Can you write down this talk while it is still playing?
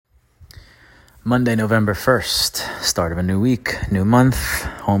Monday, November 1st, start of a new week, new month,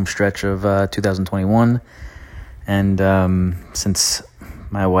 home stretch of 2021. And since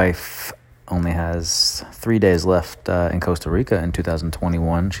my wife only has 3 days left in Costa Rica in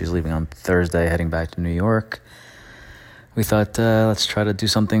 2021, she's leaving on Thursday, heading back to New York. We thought, let's try to do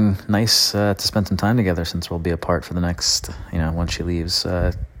something nice to spend some time together since we'll be apart for the next, once she leaves,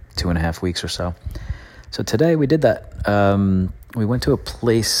 2.5 weeks or so. So today we did that. We went to a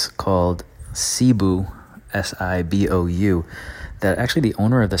place called Sibou, Sibou, that actually the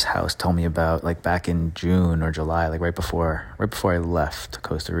owner of this house told me about, like back in June or July, like right before I left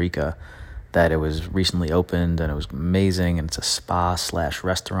Costa Rica, that it was recently opened and it was amazing, and it's a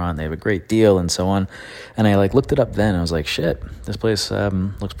spa/restaurant. They have a great deal and so on. And I looked it up then. And I was like, shit, this place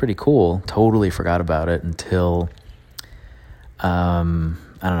looks pretty cool. Totally forgot about it until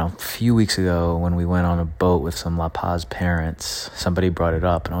I don't know, a few weeks ago when we went on a boat with some La Paz parents, somebody brought it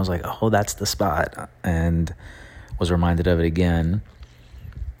up and I was like, oh, that's the spot, and was reminded of it again.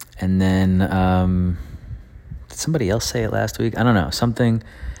 And then did somebody else say it last week? I don't know,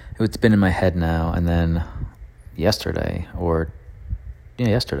 it's been in my head now. And then yesterday,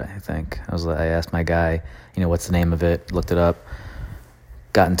 I think I asked my guy, what's the name of it, looked it up,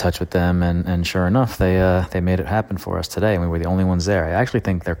 got in touch with them, and sure enough, they made it happen for us today, and we were the only ones there. I actually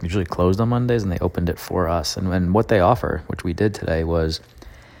think they're usually closed on Mondays, and they opened it for us. And what they offer, which we did today, was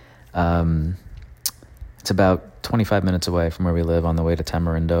it's about 25 minutes away from where we live on the way to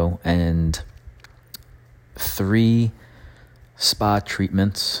Tamarindo, and 3 spa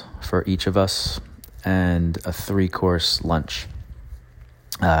treatments for each of us, and a 3-course lunch,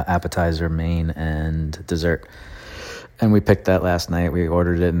 appetizer, main, and dessert. And we picked that last night. We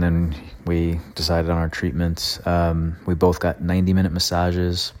ordered it, and then we decided on our treatments. We both got 90-minute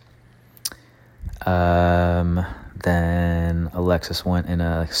massages. Then Alexis went in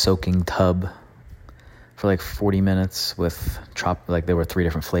a soaking tub for 40 minutes with there were 3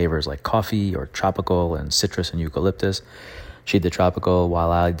 different flavors, like coffee or tropical and citrus and eucalyptus. She did tropical,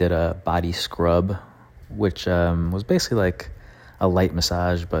 while I did a body scrub, which was basically like a light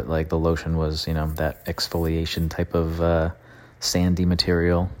massage, but the lotion was, that exfoliation type of sandy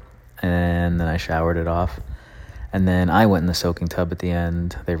material. And then I showered it off. And then I went in the soaking tub at the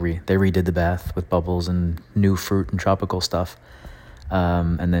end. They redid the bath with bubbles and new fruit and tropical stuff.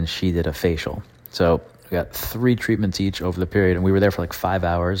 And then she did a facial. So we got 3 treatments each over the period, and we were there for 5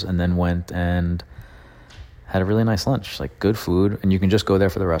 hours, and then went and had a really nice lunch, good food. And you can just go there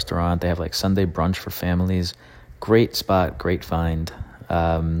for the restaurant. They have Sunday brunch for families. Great spot, great find,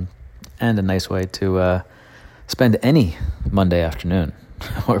 and a nice way to spend any Monday afternoon,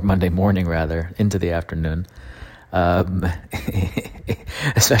 or Monday morning rather, into the afternoon.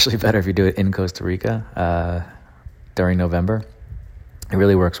 Especially better if you do it in Costa Rica during November. It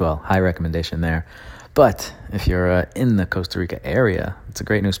really works well. High recommendation there. But if you're in the Costa Rica area, it's a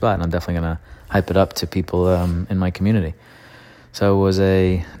great new spot, and I'm definitely going to hype it up to people in my community. So it was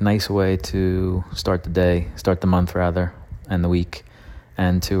a nice way to start the month rather, and the week,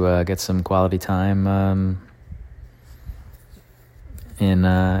 and to get some quality time in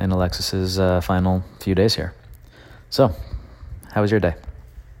Alexis's final few days here. So, how was your day?